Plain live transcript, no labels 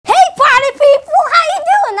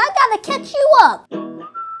book.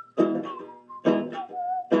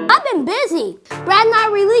 I've been busy. Brad and I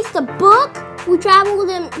released a book. We traveled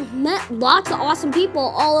and met lots of awesome people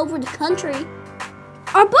all over the country.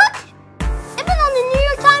 Our book, it's been on the New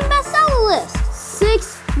York Times bestseller list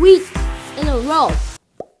 6 weeks in a row.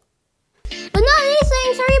 But none of these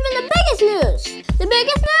things are even the biggest news. The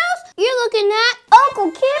biggest news? You're looking at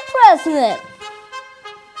Uncle Kid President.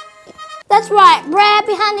 That's right, Brad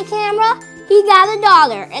behind the camera, he got a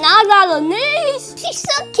daughter, and I got a niece. She's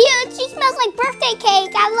so cute, she smells like birthday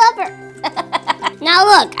cake, I love her. Now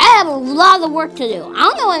look, I have a lot of work to do. I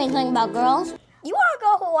don't know anything about girls. You wanna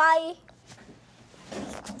go to Hawaii?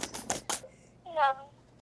 No.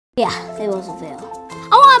 Yeah, it was a fail.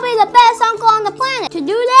 I want to be the best uncle on the planet. To do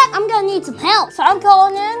that, I'm going to need some help. So I'm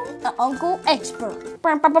calling in an uncle expert.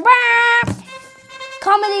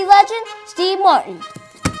 Comedy legend, Steve Martin.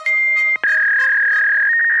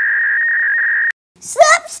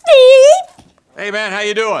 Sup, Steve? Hey, man, how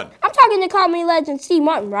you doing? I'm talking to comedy legend Steve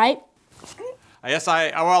Martin, right? Yes,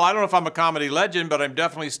 well, I don't know if I'm a comedy legend, but I'm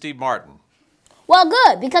definitely Steve Martin. Well,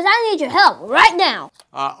 good, because I need your help right now.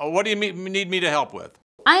 What do you need me to help with?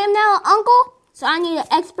 I am now an uncle. So I need an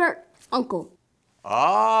expert uncle.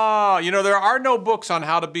 Ah, you know, there are no books on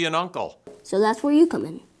how to be an uncle. So that's where you come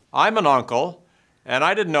in. I'm an uncle, and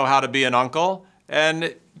I didn't know how to be an uncle,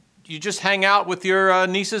 and you just hang out with your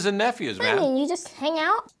nieces and nephews, man. I mean, you just hang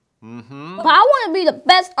out? Mm-hmm. But I want to be the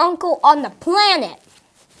best uncle on the planet.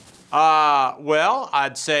 Well,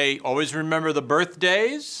 I'd say always remember the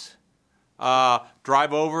birthdays.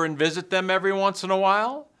 Drive over and visit them every once in a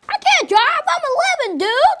while. I can't drive, I'm 11, dude.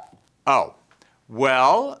 Oh.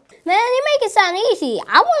 Well, man, you make it sound easy.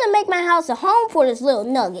 I want to make my house a home for this little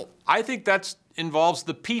nugget. I think that involves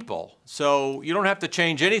the people. So you don't have to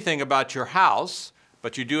change anything about your house,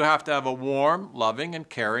 but you do have to have a warm, loving, and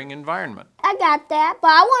caring environment. I got that, but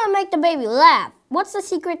I want to make the baby laugh. What's the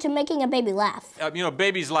secret to making a baby laugh? You know,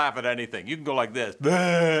 babies laugh at anything. You can go like this,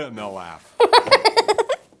 and they'll laugh.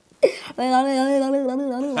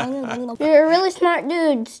 You're a really smart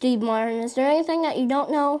dude, Steve Martin. Is there anything that you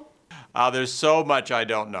don't know? There's so much I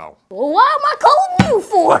don't know. Well, what am I calling you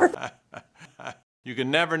for? You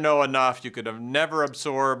can never know enough. You could never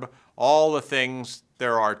absorb all the things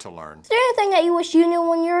there are to learn. Is there anything that you wish you knew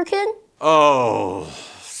when you were a kid? Oh,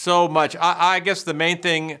 so much. I guess the main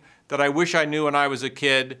thing that I wish I knew when I was a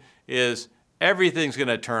kid is everything's going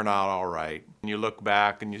to turn out all right. And you look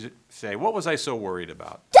back and you say, what was I so worried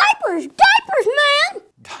about? Diapers! Diapers, man!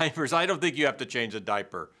 Diapers? I don't think you have to change a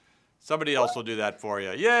diaper. Somebody else will do that for you.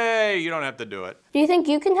 Yay, you don't have to do it. Do you think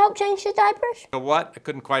you can help change the diapers? You know what? I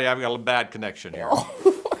couldn't quite, I've got a bad connection here.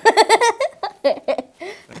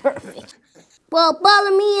 Perfect. Well,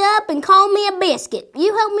 butter me up and call me a biscuit.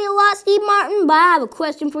 You helped me a lot, Steve Martin, but I have a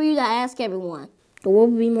question for you to ask everyone. The world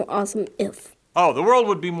would be more awesome if. Oh, the world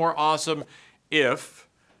would be more awesome if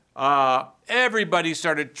everybody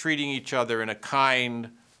started treating each other in a kind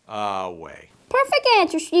way. Perfect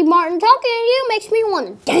answer, Steve Martin. Talking to you makes me want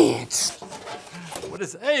to dance. What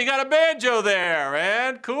is? Hey, you got a banjo there,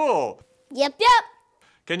 man. Cool. Yep.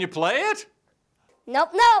 Can you play it?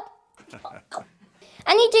 Nope.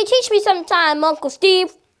 I need you to teach me sometime, Uncle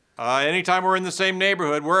Steve. Anytime we're in the same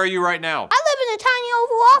neighborhood. Where are you right now? I live in a tiny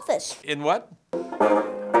oval office. In what?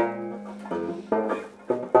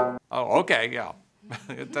 Oh, okay, yeah.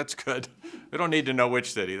 That's good. We don't need to know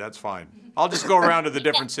which city. That's fine. I'll just go around to the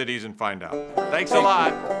different cities and find out. Thanks a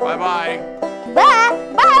lot. Bye-bye.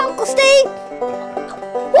 Bye. Bye, Uncle Steve.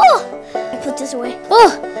 Whoa. Let me put this away.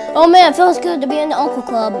 Oh man, it feels good to be in the Uncle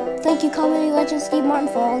Club. Thank you, comedy legend Steve Martin,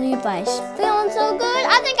 for all the advice. Feeling so good,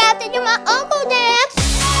 I think I have to do my uncle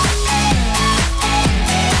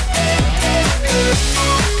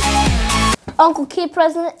dance. Uncle Kid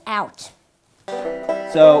President out.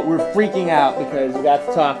 So we're freaking out because we got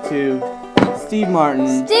to talk to Steve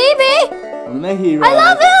Martin. Stevie! One of my heroes. I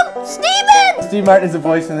love him! Steven! Steve Martin is the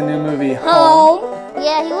voice in the new movie Home.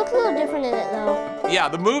 Yeah, he looks a little different in it though. Yeah,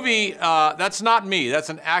 the movie, that's not me. That's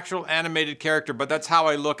an actual animated character, but that's how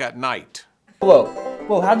I look at night. Whoa,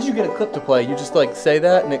 how did you get a clip to play? You just like say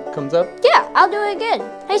that and it comes up? Yeah, I'll do it again.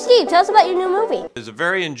 Hey Steve, tell us about your new movie. It's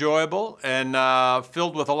very enjoyable and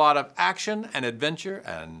filled with a lot of action and adventure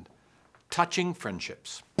and touching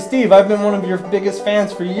friendships. Steve, I've been one of your biggest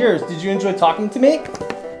fans for years. Did you enjoy talking to me?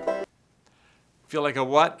 Feel like a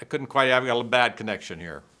what? I couldn't quite, I've got a bad connection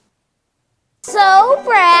here. So,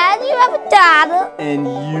 Brad, you have a daughter. And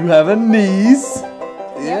you have a niece.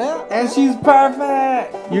 Yeah, and she's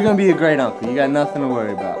perfect. You're gonna be a great uncle. You got nothing to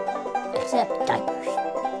worry about. Except diapers.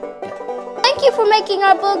 Thank you for making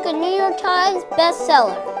our book a New York Times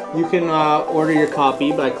bestseller. You can order your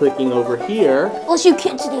copy by clicking over here. Well, you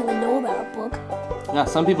kids didn't even know about our book. Yeah,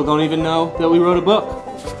 some people don't even know that we wrote a book.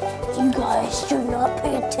 You guys do not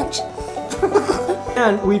pay attention.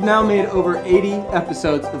 And we've now made over 80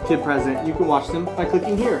 episodes of Kid President. You can watch them by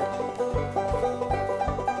clicking here.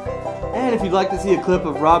 And if you'd like to see a clip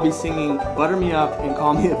of Robby singing Butter Me Up and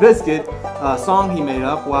Call Me a Biscuit, a song he made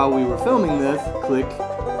up while we were filming this, click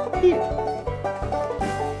here.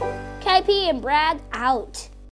 KP and Brad out.